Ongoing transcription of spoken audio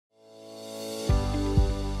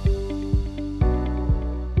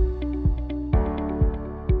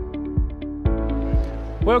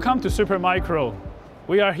Welcome to Supermicro.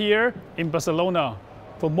 We are here in Barcelona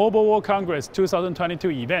for Mobile World Congress 2022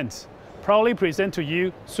 event. Proudly present to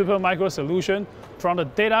you Supermicro solution from the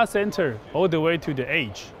data center all the way to the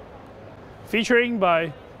edge. Featuring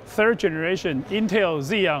by third generation Intel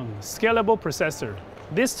Xeon Scalable processor.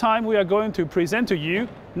 This time we are going to present to you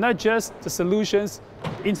not just the solutions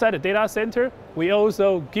inside the data center, we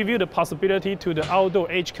also give you the possibility to the outdoor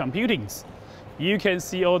edge computings. You can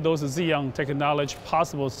see all those Xeon technology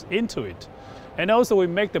possibles into it. And also we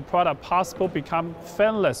make the product possible become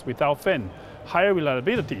fanless without fan, higher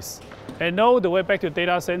reliabilities. And all the way back to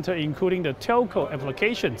data center, including the telco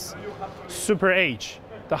applications, SuperEdge,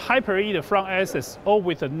 the Hyper-E, the front access, all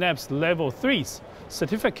with the NAPS level 3s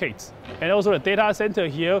certificates. And also the data center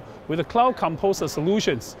here with the cloud composer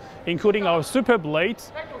solutions, including our Super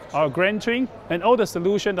Blades, our Grand Twin, and all the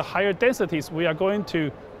solutions, the higher densities, we are going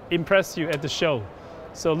to impress you at the show.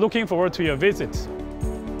 So looking forward to your visit.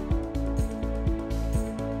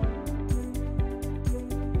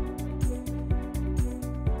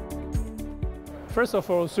 First of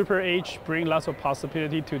all, SuperEdge brings lots of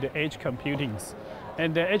possibility to the edge computings.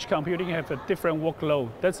 And the edge computing have a different workload.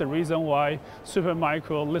 That's the reason why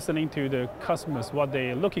Supermicro listening to the customers, what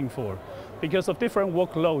they're looking for. Because of different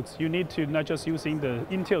workloads, you need to not just using the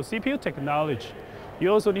Intel CPU technology,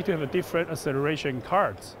 you also need to have a different acceleration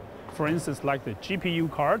cards. For instance, like the GPU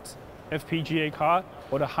cards, FPGA card,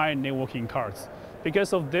 or the high-end networking cards.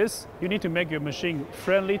 Because of this, you need to make your machine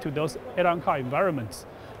friendly to those add-on card environments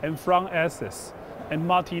and front access and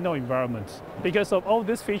multi-node environments. Because of all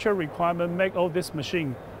this feature requirement, make all this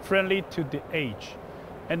machine friendly to the edge.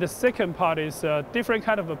 And the second part is different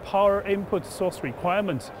kind of a power input source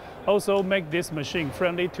requirements. Also make this machine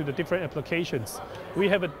friendly to the different applications. We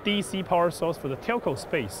have a DC power source for the telco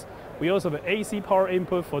space. We also have an AC power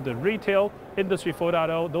input for the retail, Industry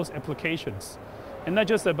 4.0, those applications. And not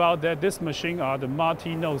just about that, this machine are the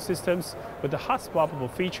multi-node systems with the hot swappable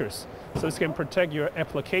features. So it can protect your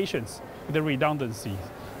applications with the redundancy.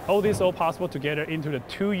 All this all possible together into the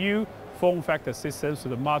 2U form factor systems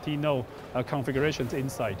with the multi-node configurations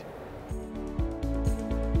inside.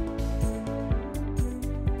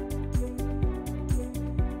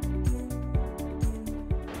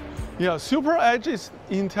 Yeah, SuperEdge is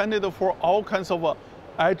intended for all kinds of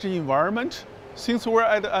edge environment. Since we're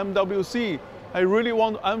at MWC, I really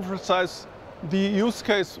want to emphasize the use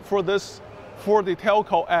case for this for the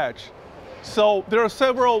telco edge. So there are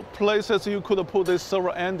several places you could put this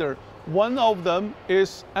server under. One of them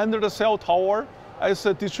is under the cell tower as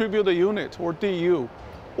a distributed unit or DU.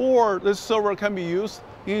 Or this server can be used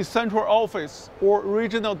in a central office or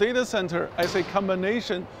regional data center as a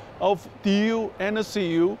combination of DU and a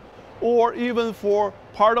CU, or even for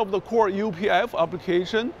part of the core UPF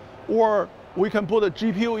application, or we can put a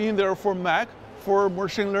GPU in there for Mac, for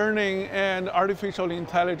machine learning and artificial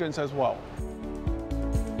intelligence as well.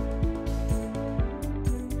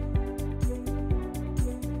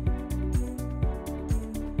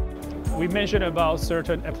 We mentioned about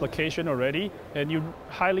certain application already, and you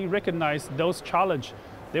highly recognize those challenges.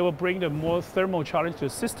 They will bring the more thermal challenge to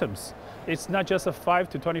systems. It's not just a 5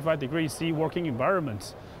 to 25 degrees C working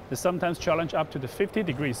environments. They sometimes challenge up to the 50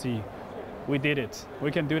 degrees C. We did it.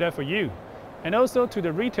 We can do that for you. And also to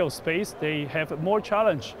the retail space, they have more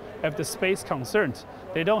challenge, have the space concerns.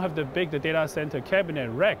 They don't have the big data center cabinet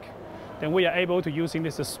rack. Then we are able to using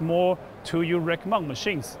this small 2U rack mount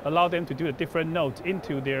machines, allow them to do a different nodes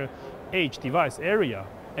into their edge device area,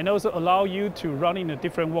 and also allow you to run in a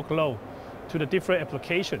different workload to the different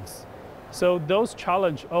applications. So those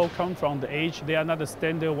challenges all come from the edge. They are not the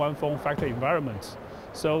standard one form factor environments.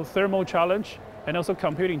 So thermal challenge and also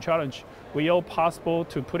computing challenge, we all possible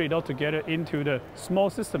to put it all together into the small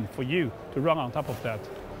system for you to run on top of that.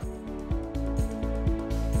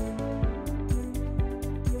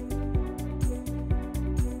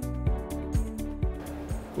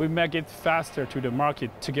 We make it faster to the market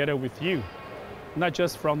together with you, not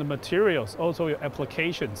just from the materials, also your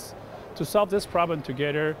applications. To solve this problem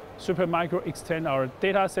together, Supermicro extend our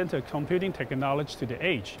data center computing technology to the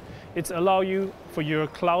edge. It's allow you for your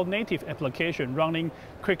cloud native application running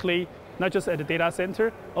quickly, not just at the data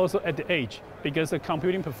center, also at the edge, because the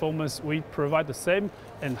computing performance, we provide the same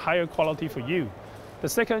and higher quality for you. The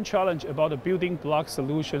second challenge about the building block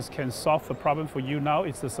solutions can solve the problem for you now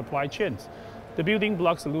is the supply chains. The building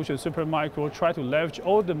block solution, Supermicro, try to leverage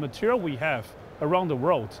all the material we have around the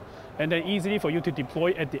world, and then easily for you to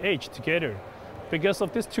deploy at the edge together. Because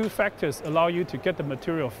of these two factors allow you to get the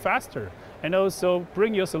material faster and also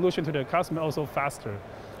bring your solution to the customer also faster.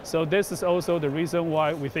 So this is also the reason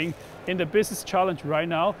why we think in the business challenge right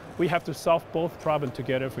now, we have to solve both problems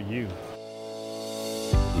together for you.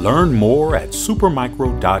 Learn more at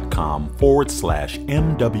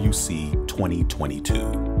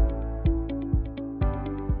supermicro.com/MWC2022.